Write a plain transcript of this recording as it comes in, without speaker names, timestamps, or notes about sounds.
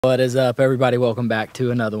What is up, everybody? Welcome back to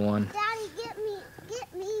another one. Daddy, get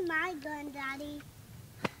me my gun, Daddy.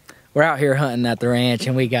 We're out here hunting at the ranch,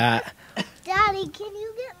 and we got Daddy, can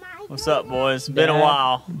you get my gun? What's up, boys? Been a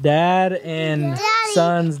while. Dad and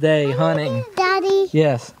Son's day hunting. Daddy.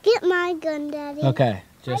 Yes. Get my gun, Daddy. Okay,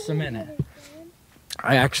 just a minute.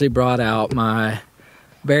 I actually brought out my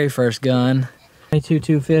very first gun,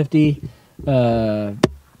 250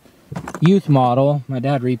 youth model. My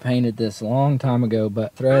dad repainted this a long time ago,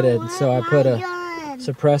 but threaded, so I put a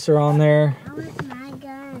suppressor on there, I want my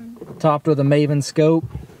gun. topped with a Maven scope.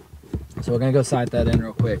 So we're gonna go sight that in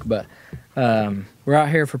real quick, but we're out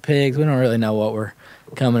here for pigs. We don't really know what we're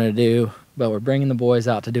coming to do, but we're bringing the boys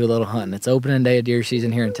out to do a little hunting. It's opening day of deer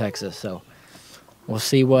season here in Texas, so we'll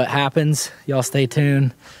see what happens. Y'all stay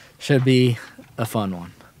tuned. Should be a fun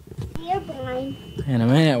one. Deer blind. In a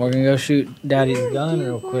minute, we're gonna go shoot Daddy's gun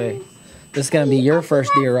real quick. This is gonna be your first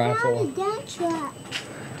deer rifle. Dead trap.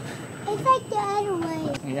 It's like the other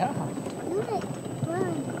way. Yeah. Look,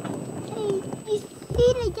 run. Hey, you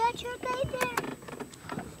see the dead trap right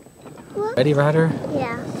there? Look. Ready, Ryder?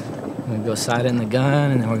 Yeah. We're gonna go sight in the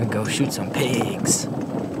gun, and then we're gonna go shoot some pigs.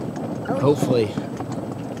 Hopefully.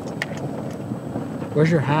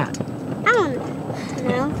 Where's your hat? I don't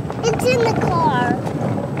know. It's in the car.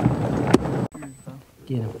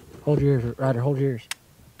 Get him. Hold your ears, Ryder. Hold your ears.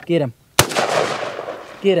 Get him.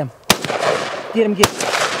 Get him. Get him. Get him.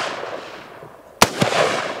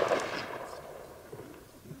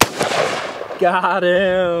 Got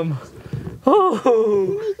him.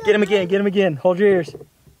 Oh, get him again. Get him again. Hold your ears.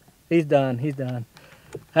 He's done. He's done.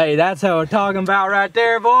 Hey, that's how we're talking about right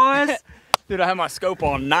there, boys. Dude, I have my scope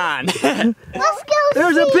on 9. Let's go.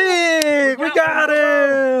 There's a pig. We got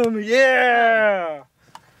him. Yeah.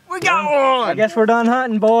 We got one. I guess we're done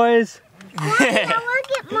hunting, boys. Daddy, I want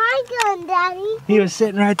to get my gun, Daddy. He was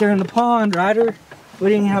sitting right there in the pond, Ryder. We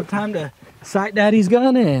didn't have time to sight Daddy's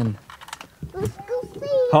gun in. Let's go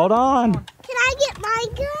see. Hold on. Can I get my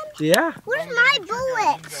gun? Yeah. Where's my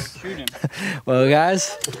bullets? Shoot him. Well,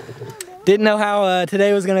 guys, didn't know how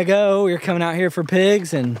today was gonna go. We were coming out here for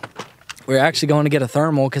pigs, and we're actually going to get a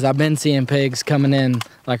thermal because I've been seeing pigs coming in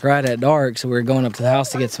like right at dark. So we were going up to the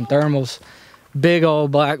house to get some thermals. Big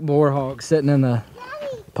old black boar hog sitting in the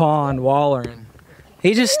pond wallering.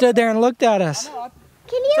 He just stood there and looked at us. Can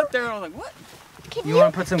you? Up there, I was like, what? Can You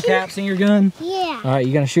want to put some caps in your gun? Yeah. All right,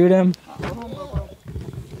 you gonna shoot him?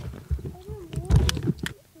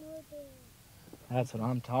 That's what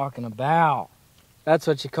I'm talking about. That's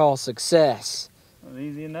what you call success. That was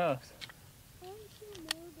easy enough.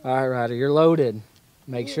 All right, Ryder, you're loaded.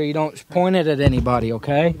 Make sure you don't point it at anybody,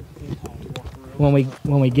 okay? When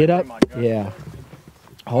we get up, yeah.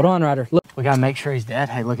 Hold on, Ryder. Look, we gotta make sure he's dead.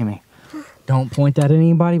 Hey, look at me. Don't point that at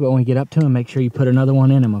anybody, but when we get up to him, make sure you put another one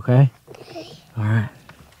in him, okay? All right.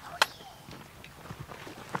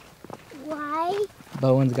 Why?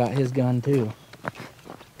 Bowen's got his gun too.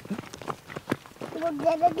 We're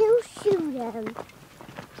gonna do shoot him.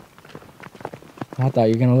 I thought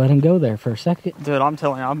you were gonna let him go there for a second. Dude, I'm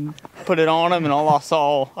telling you, I put it on him, and all I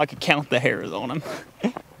saw, I could count the hairs on him.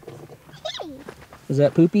 Was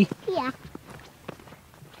that Poopy? Yeah.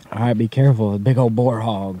 All right, be careful. A big old boar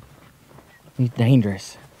hog. He's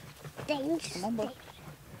dangerous. Thanks. Come on, bud.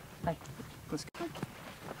 Hey, let's go.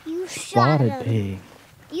 You shot Spotted him. pig.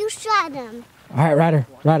 You shot him. All right,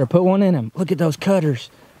 Ryder, put one in him. Look at those cutters.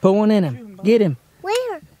 Put one in him. Get him.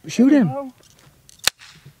 Where? Shoot him.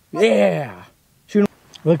 Yeah. Shoot him.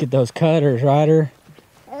 Look at those cutters, Ryder.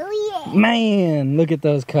 Oh yeah. Man, look at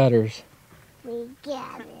those cutters. We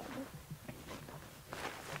got him.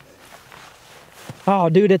 Oh,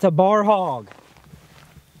 dude, it's a bar hog.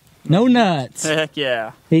 No nuts. Heck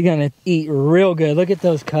yeah. He's gonna eat real good. Look at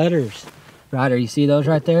those cutters. Ryder, you see those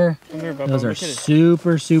right there? Come here, Bubba. Those are Look at it.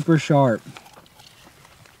 super, super sharp.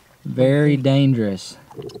 Very dangerous.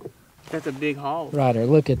 That's a big hog. Ryder,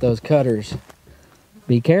 look at those cutters.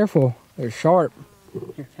 Be careful. They're sharp.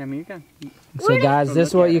 Here, Tammy, you can. So guys, this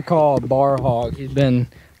is what you call a bar hog. He's been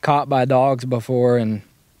caught by dogs before, and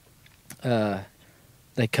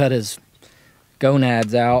they cut his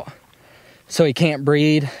gonads out so he can't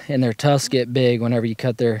breed, and their tusks get big whenever you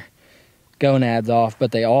cut their gonads off.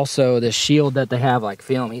 But they also, the shield that they have, like,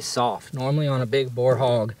 feel him, he's soft. Normally on a big boar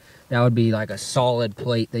hog, that would be like a solid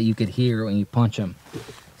plate that you could hear when you punch him.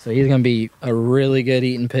 So he's gonna be a really good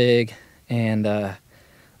eating pig, and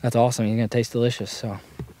that's awesome. He's gonna taste delicious. So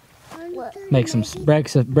make some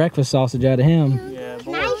breakfast sausage out of him. Yeah, Can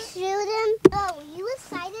boy. I shoot him? Oh, you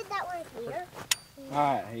excited that we're here?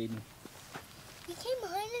 All right, Hayden. He came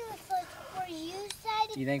hunting with us. Were you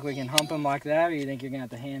excited? Do you think we can hump him like that, or you think you're gonna have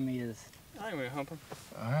to hand me his? I ain't gonna hump him.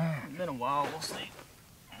 All right. It's been a while. We'll see.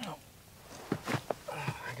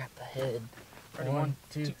 head. Ready, 1,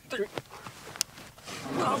 2, 3.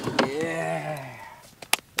 Oh, yeah.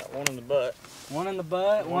 Got one in the butt. One in the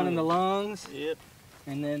butt, one in the lungs, Yep.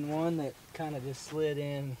 and then one that kind of just slid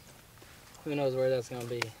in. Who knows where that's gonna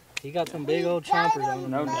be? He got some big old chompers on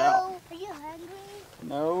him. No doubt. Are you hungry?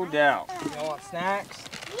 No doubt. Y'all want snacks?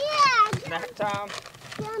 Yeah. Snack time.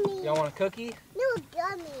 Gummy. Y'all want a cookie? No,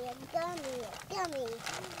 gummy. Gummy.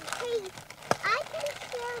 Hey, I can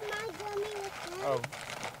share my gummy with you. Oh,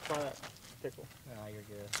 try that pickle. Oh, you're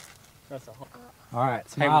good. That's a. All right, Hey,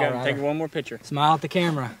 smile, we gotta Ryder. take one more picture. Smile at the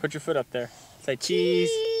camera. Put your foot up there. Say cheese.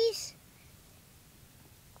 Cheese.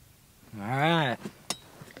 All right.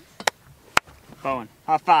 Bowen,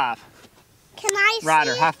 high five. Can I see?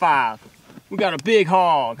 Ryder, high five. We got a big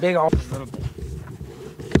hog. Big old.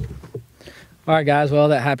 All right, guys. Well,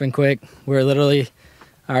 that happened quick. We're literally,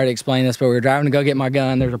 I already explained this, but we were driving to go get my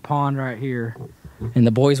gun. There's a pond right here, and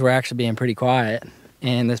the boys were actually being pretty quiet.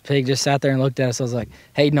 And this pig just sat there and looked at us. I was like,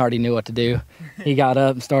 Hayden already knew what to do. He got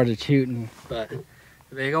up and started shooting. But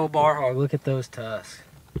the big old bar hog, look at those tusks.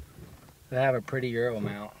 They have a pretty Euro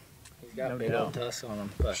mount. He's got No big doubt. old tusks on him.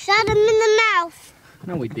 But Shot him in the mouth.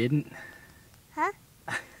 no, we didn't. Huh?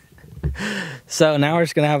 So now we're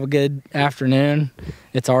just gonna have a good afternoon.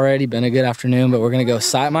 It's already been a good afternoon, but we're gonna go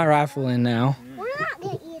sight my rifle in now. We're not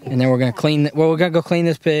gonna eat it. And then we're gonna clean, we're gonna go clean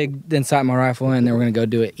this pig, then sight my rifle in, then we're gonna go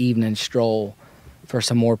do an evening stroll for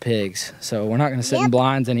some more pigs. So we're not gonna sit in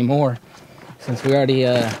blinds anymore since we already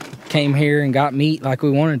came here and got meat like we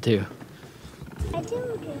wanted to. I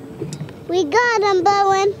told you. We got him,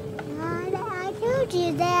 Bowen. I told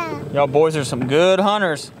you that. Y'all boys are some good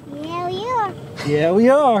hunters. Yeah, we are. Yeah, we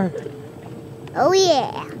are. Oh,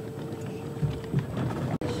 yeah.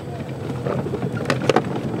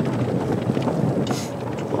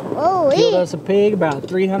 Oh, Killed yeah. us a pig about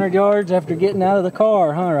 300 yards after getting out of the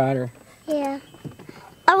car, huh, Ryder? Yeah.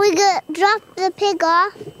 Are we gonna drop the pig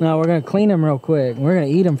off No, we're gonna clean him real quick. We're gonna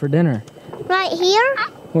eat him for dinner. right here?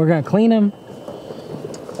 We're gonna clean him.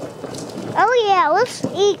 Oh, yeah. Let's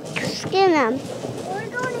skin him. We're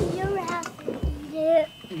going to your house to eat it.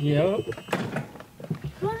 Yep.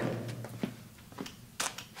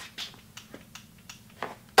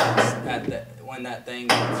 When that thing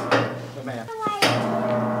come here.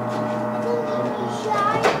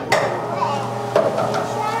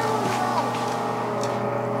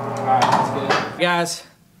 Alright, that's good. Guys,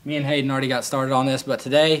 me and Hayden already got started on this, but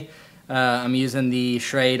today I'm using the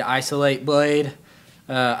Schrade Isolate blade.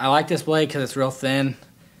 I like this blade because it's real thin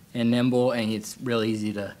and nimble, and it's real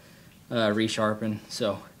easy to resharpen.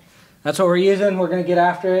 So that's what we're using. We're going to get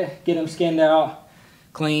after it, get them skinned out,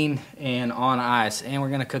 clean, and on ice. And we're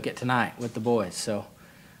going to cook it tonight with the boys. So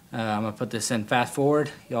I'm going to put this in fast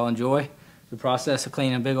forward. Y'all enjoy the process of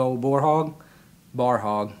cleaning a big old bar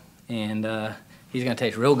hog. And he's going to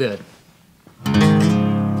taste real good.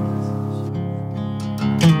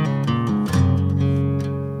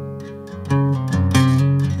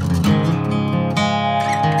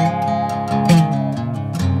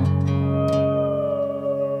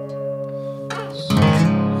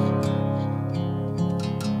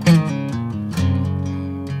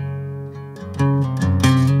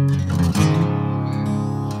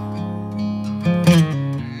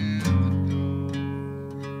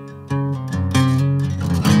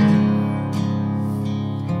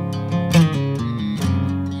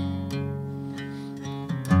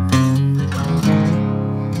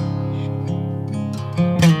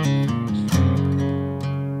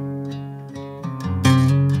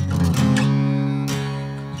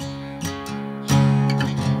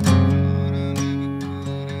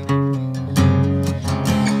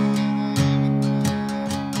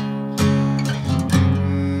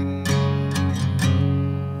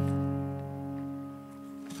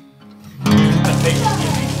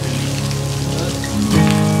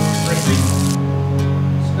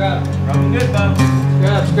 Scrub. Rubbing good, bub.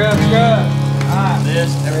 Scrub. Ah, this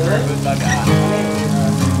never very good bug eye.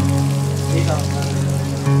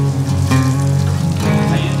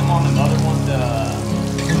 I used them on the other one.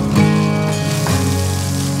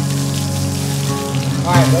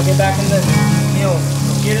 Alright, go get back in the meal.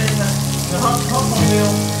 Get it in the hump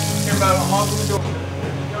wheel. Everybody honk on the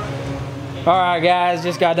door. Alright guys,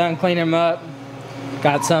 just got done cleaning them up.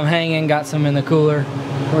 Got some hanging, got some in the cooler.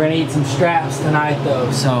 We're gonna eat some straps tonight though,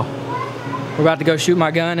 so we're about to go shoot my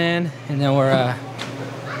gun in, and then we're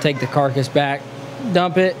take the carcass back,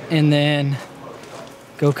 dump it, and then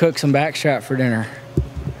go cook some backstrap for dinner.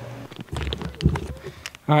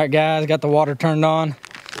 Alright guys, got the water turned on.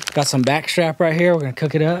 Got some backstrap right here. We're gonna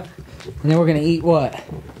cook it up, and then we're gonna eat what?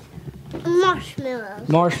 Marshmallows.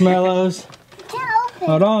 Marshmallows. Can't open.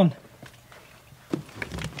 Hold on.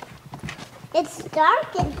 It's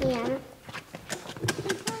dark in here.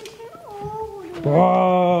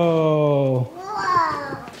 Whoa.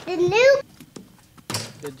 Whoa. The new.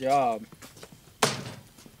 Good job.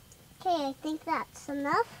 Okay, I think that's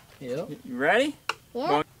enough. Yep. You ready?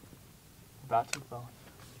 Yeah. About to go.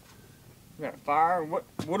 We got a fire. What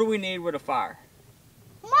do we need with a fire?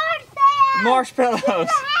 Marshmallows. Marshmallows.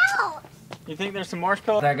 House. You think there's some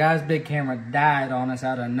marshmallows? That guy's big camera died on us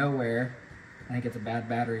out of nowhere. I think it's a bad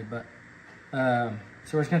battery, but so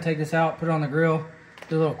we're just gonna take this out, put it on the grill,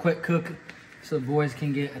 do a little quick cook so the boys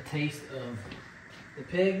can get a taste of the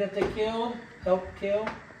pig that they killed, helped kill.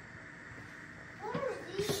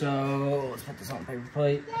 So let's put this on a paper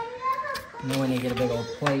plate. And then we need to get a big old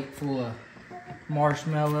plate full of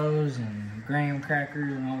marshmallows and graham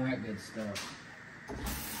crackers and all that good stuff.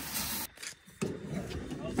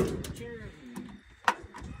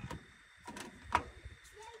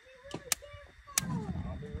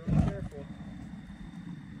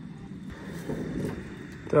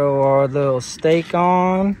 Throw our little steak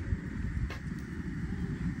on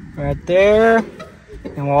right there.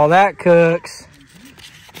 And while that cooks,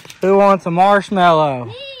 who wants a marshmallow?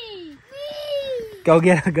 Me. Go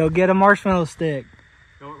get a marshmallow stick.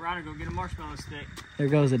 Go, Ryder, go get a marshmallow stick. There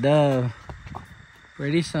goes a dove.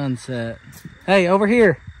 Pretty sunset. Hey, over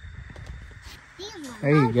here.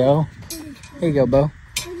 There you go. Here you go, Bo.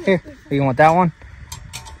 Here. You want that one?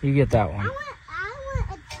 You get that one. I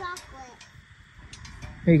want a chocolate.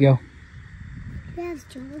 Here you go. That's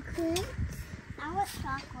chocolate. I want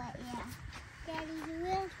chocolate, yeah. Daddy, you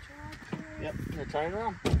have chocolate. Yep, now turn it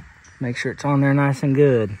around. Make sure it's on there nice and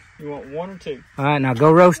good. You want one or two? All right, now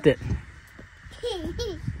go roast it.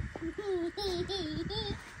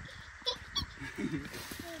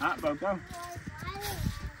 All right, Bo, go.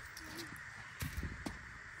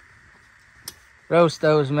 Roast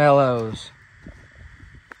those mellows.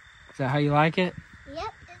 Is that how you like it? Yep,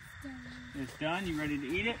 it's done. It's done. You ready to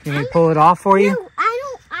eat it? Can we pull it off for you? No,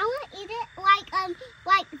 I want to eat it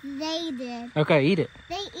like they did. Okay, eat it.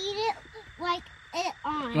 They eat it like it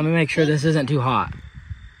on. Let me make sure this isn't too hot.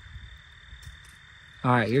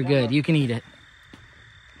 All right, you're good. You can eat it.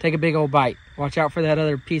 Take a big old bite. Watch out for that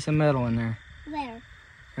other piece of metal in there. Where?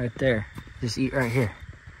 Right there. Just eat right here.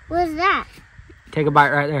 What's that? Take a bite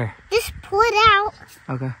right there. Just pull it out.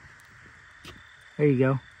 Okay. There you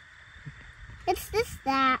go. It's just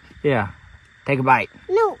that. Yeah. Take a bite.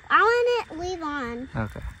 No, I want it leave on.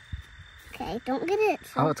 Okay. Okay, don't get it.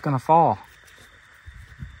 Oh, it's going to fall.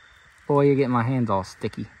 Boy, you're getting my hands all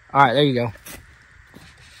sticky. All right, there you go. Is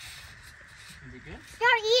it good?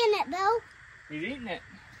 Start eating it, Bo. He's eating it.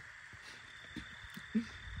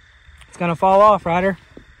 It's going to fall off, Ryder.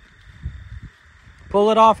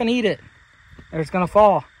 Pull it off and eat it. Or it's going to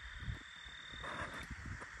fall.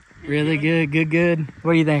 Really good, good.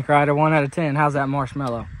 What do you think, Ryder? 1 out of 10. How's that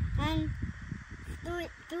marshmallow?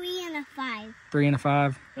 3 and a 5. 3 and a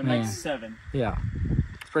 5? That Man. makes 7. Yeah.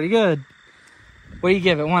 It's pretty good. What do you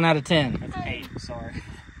give it? 1 out of 10? That's 8. Sorry.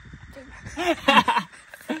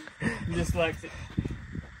 Dyslexic.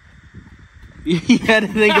 You had to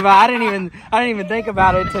think about. I didn't even think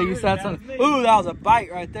about it until you said something. Ooh, that was a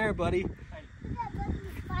bite right there, buddy.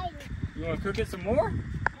 You want to cook it some more?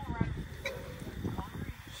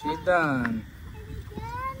 She's done.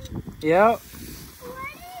 Yep.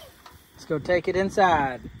 Let's go take it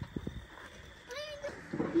inside.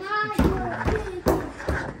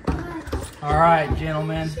 All right,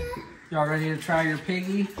 gentlemen. Y'all ready to try your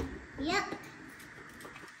piggy? Yep.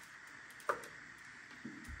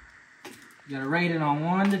 You gotta rate it on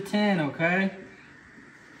 1 to 10, okay?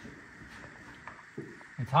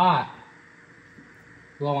 It's hot.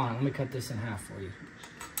 Blow on it. Let me cut this in half for you.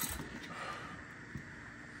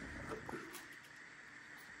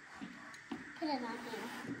 Put it on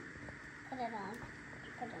here. Put it on.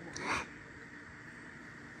 Put it on.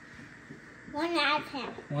 1 out of 10.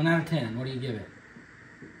 1 out of 10. What do you give it?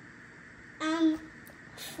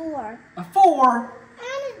 4. A 4? I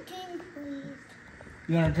want a drink, please.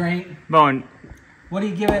 You want a drink? Bowen. What do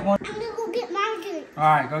you give it? I'm gonna go get my drink. All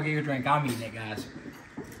right, go get your drink. I'm eating it, guys.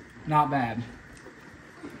 Not bad.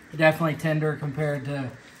 Definitely tender compared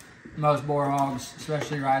to most boar hogs,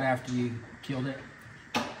 especially right after you killed it.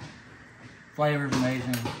 Flavor's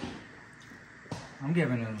amazing. I'm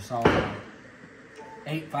giving it a solid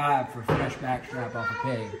 8.5 for fresh backstrap off a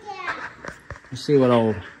pig. Let's see what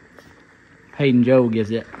old Hayden Joe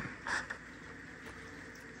gives it.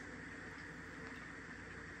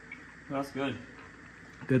 That's good.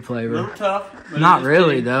 Good A flavor. little tough. But Not it is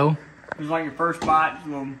really, chewy. though. It was like your first bite, it's a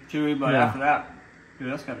little chewy, but Yeah. after that,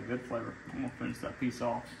 dude, that's got a good flavor. I'm gonna finish that piece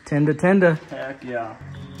off. Tender. Heck yeah.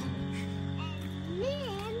 And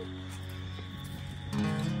then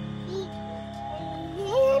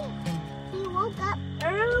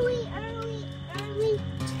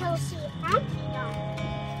go see Auntie Dog.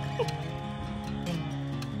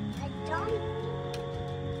 I don't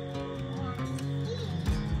want to see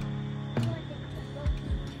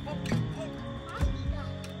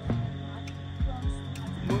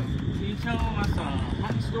Can you tell them that's a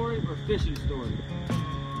hunting story or fishing story?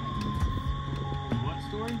 What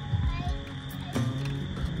story?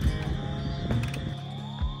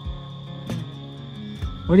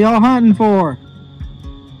 What are y'all hunting for?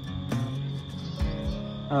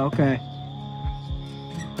 Oh, okay.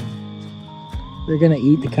 They're gonna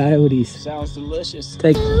eat the coyotes. Sounds delicious.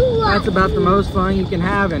 That's about the most fun you can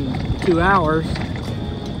have in 2 hours.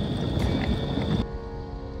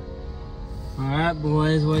 All right,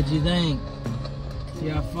 boys, what'd you think?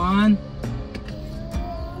 You have fun?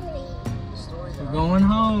 We're going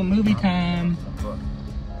home, movie time,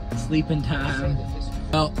 sleeping time.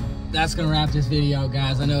 Well, that's gonna wrap this video,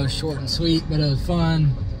 guys. I know it's short and sweet, but it was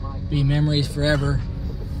fun. Be memories forever.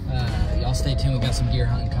 Y'all stay tuned, we got some deer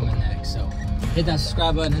hunting coming next. So hit that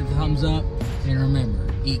subscribe button, hit the thumbs up, and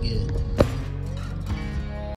remember, eat good.